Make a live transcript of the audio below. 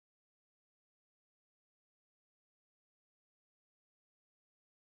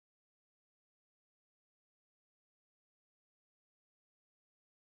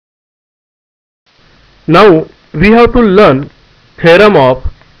Now we have to learn theorem of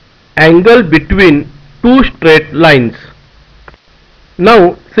angle between two straight lines.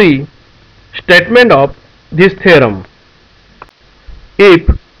 Now see statement of this theorem. If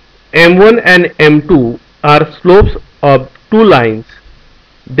m1 and m2 are slopes of two lines,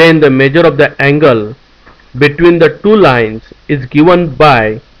 then the measure of the angle between the two lines is given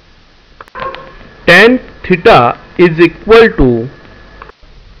by tan theta is equal to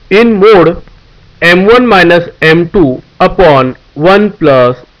in mode m1 minus m2 upon 1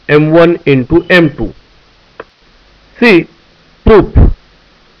 plus m1 into m2. See proof.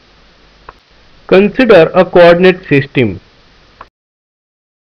 Consider a coordinate system.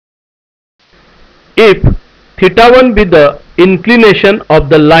 If theta 1 be the inclination of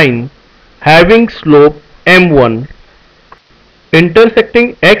the line having slope m1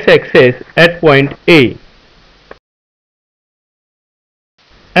 intersecting x-axis at point A,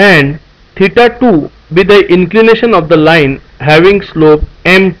 and theta 2 be the inclination of the line having slope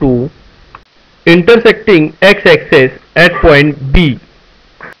m2 intersecting x-axis at point B.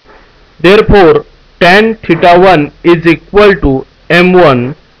 Therefore, tan theta 1 is equal to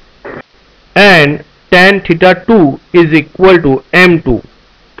m1 and tan theta 2 is equal to m2.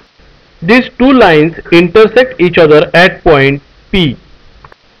 These two lines intersect each other at point P.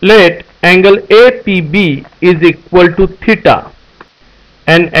 Let angle APB is equal to theta,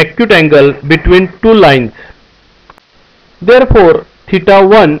 an acute angle between two lines. Therefore, theta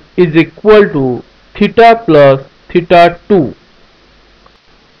 1 is equal to theta plus theta 2,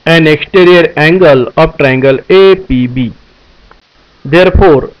 an exterior angle of triangle APB.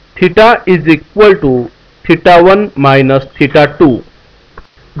 Therefore, theta is equal to theta 1 minus theta 2.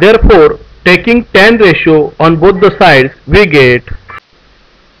 Therefore, taking tan ratio on both the sides, we get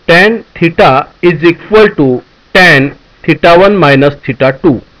tan theta is equal to tan theta 1 minus theta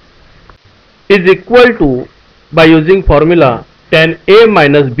 2 is equal to, by using formula, tan A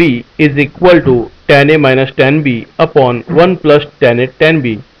minus B is equal to tan A minus tan B upon 1 plus tan A tan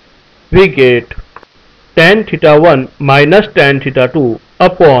B. We get tan theta 1 minus tan theta 2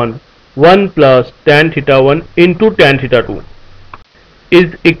 upon 1 plus tan theta 1 into tan theta 2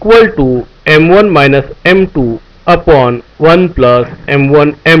 is equal to m1 minus m2 upon 1 plus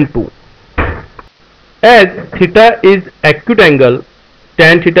m1 m2. As theta is acute angle,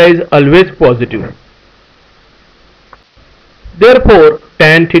 tan theta is always positive. Therefore,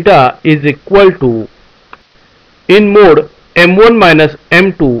 tan theta is equal to in mode m1 minus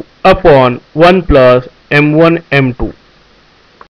m2 upon 1 plus m1 m2.